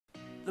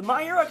The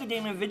My Hero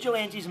Academia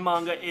Vigilantes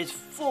manga is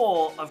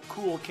full of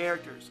cool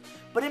characters,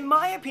 but in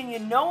my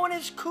opinion, no one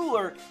is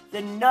cooler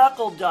than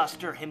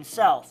Knuckleduster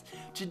himself.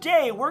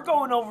 Today, we're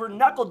going over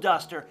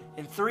Knuckleduster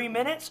in 3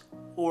 minutes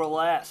or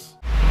less.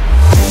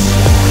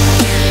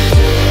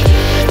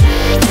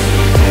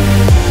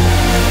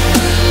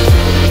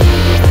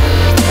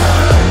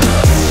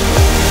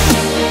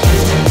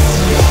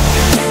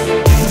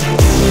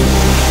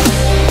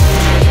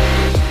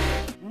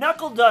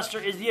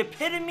 Knuckleduster is the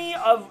epitome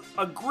of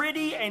a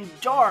gritty and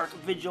dark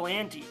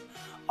vigilante,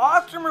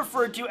 often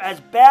referred to as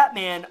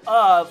Batman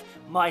of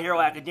My Hero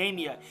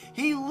Academia.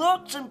 He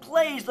looks and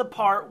plays the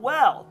part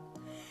well.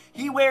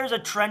 He wears a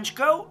trench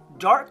coat,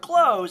 dark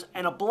clothes,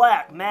 and a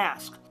black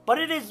mask. But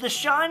it is the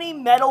shiny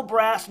metal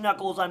brass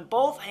knuckles on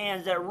both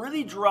hands that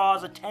really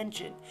draws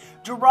attention,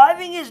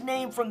 deriving his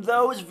name from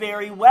those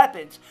very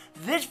weapons.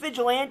 This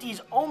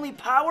vigilante's only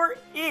power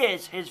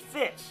is his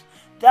fists.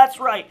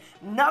 That's right,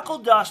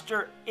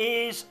 Knuckleduster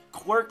is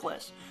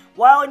quirkless.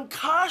 While in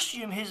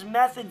costume, his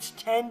methods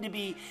tend to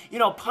be,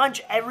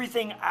 punch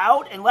everything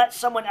out and let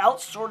someone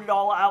else sort it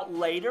all out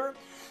later.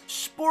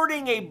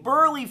 Sporting a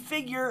burly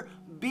figure,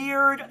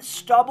 beard,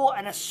 stubble,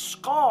 and a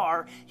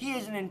scar, he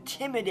is an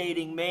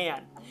intimidating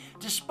man.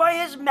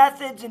 Despite his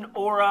methods and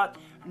aura,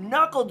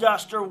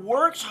 Knuckleduster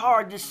works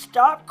hard to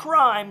stop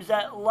crimes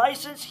that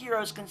licensed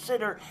heroes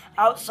consider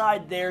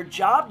outside their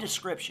job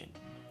description.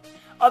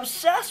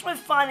 Obsessed with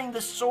finding the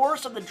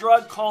source of the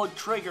drug called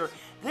Trigger,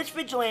 this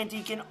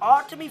vigilante can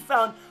often be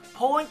found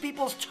pulling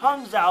people's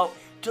tongues out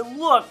to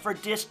look for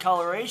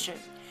discoloration.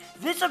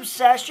 This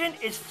obsession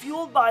is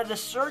fueled by the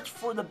search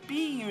for the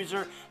bee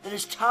user that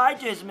is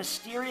tied to his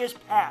mysterious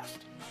past.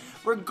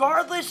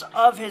 Regardless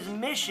of his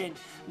mission,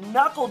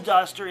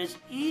 Knuckleduster is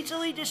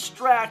easily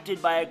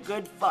distracted by a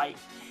good fight.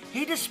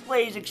 He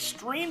displays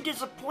extreme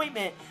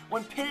disappointment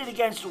when pitted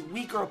against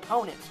weaker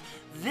opponents.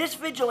 This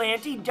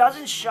vigilante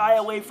doesn't shy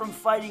away from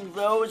fighting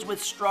those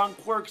with strong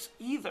quirks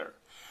either.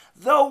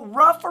 Though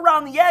rough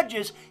around the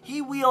edges, he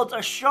wields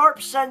a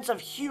sharp sense of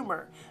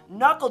humor.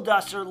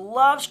 Knuckleduster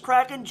loves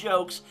cracking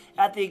jokes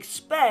at the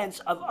expense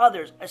of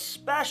others,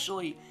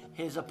 especially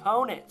his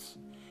opponents.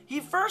 He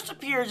first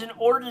appears in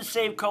order to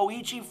save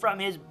Koichi from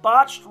his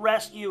botched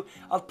rescue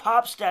of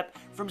Popstep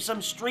from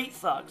some street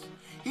thugs.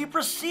 He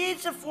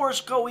proceeds to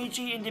force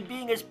Koichi into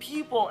being his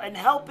pupil and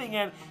helping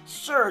him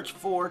search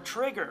for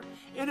Trigger.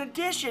 In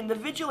addition, the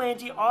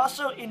vigilante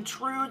also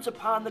intrudes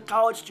upon the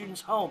college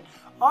student's home,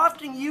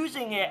 often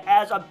using it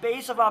as a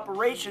base of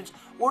operations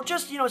or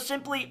just,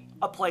 simply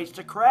a place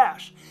to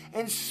crash.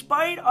 In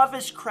spite of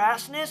his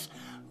crassness,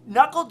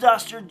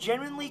 Knuckleduster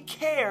genuinely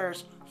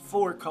cares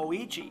for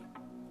Koichi.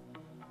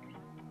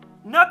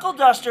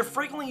 Knuckleduster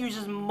frequently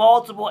uses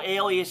multiple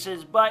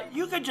aliases, but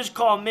you could just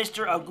call him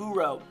Mr.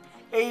 Aguro,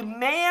 a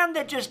man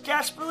that just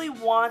desperately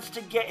wants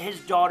to get his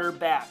daughter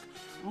back.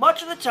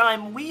 Much of the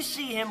time, we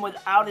see him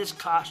without his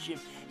costume.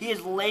 He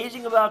is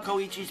lazing about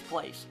Koichi's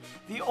place.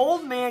 The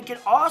old man can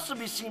also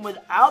be seen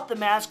without the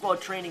mask while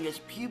training his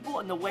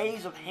pupil in the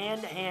ways of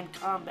hand-to-hand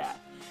combat.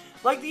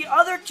 Like the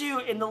other two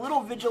in the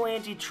little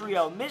vigilante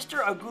trio,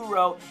 Mr.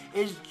 Aguro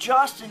is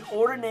just an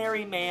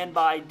ordinary man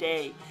by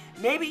day,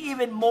 maybe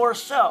even more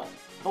so.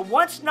 But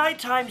once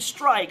nighttime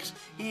strikes,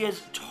 he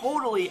is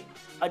totally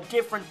a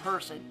different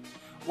person.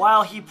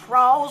 While he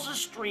prowls the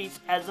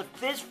streets as a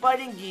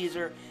fist-fighting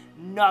geezer,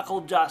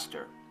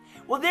 Knuckleduster.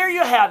 Well, there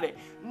you have it.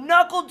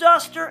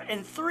 Knuckleduster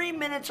in 3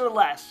 minutes or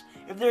less.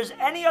 If there's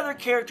any other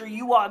character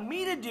you want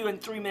me to do in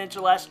 3 minutes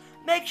or less,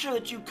 make sure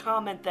that you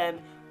comment them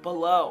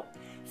below.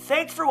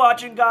 Thanks for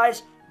watching,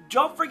 guys.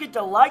 Don't forget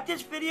to like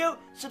this video,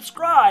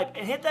 subscribe,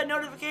 and hit that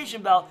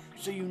notification bell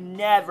so you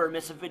never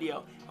miss a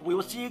video. And we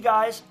will see you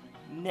guys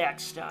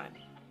next time.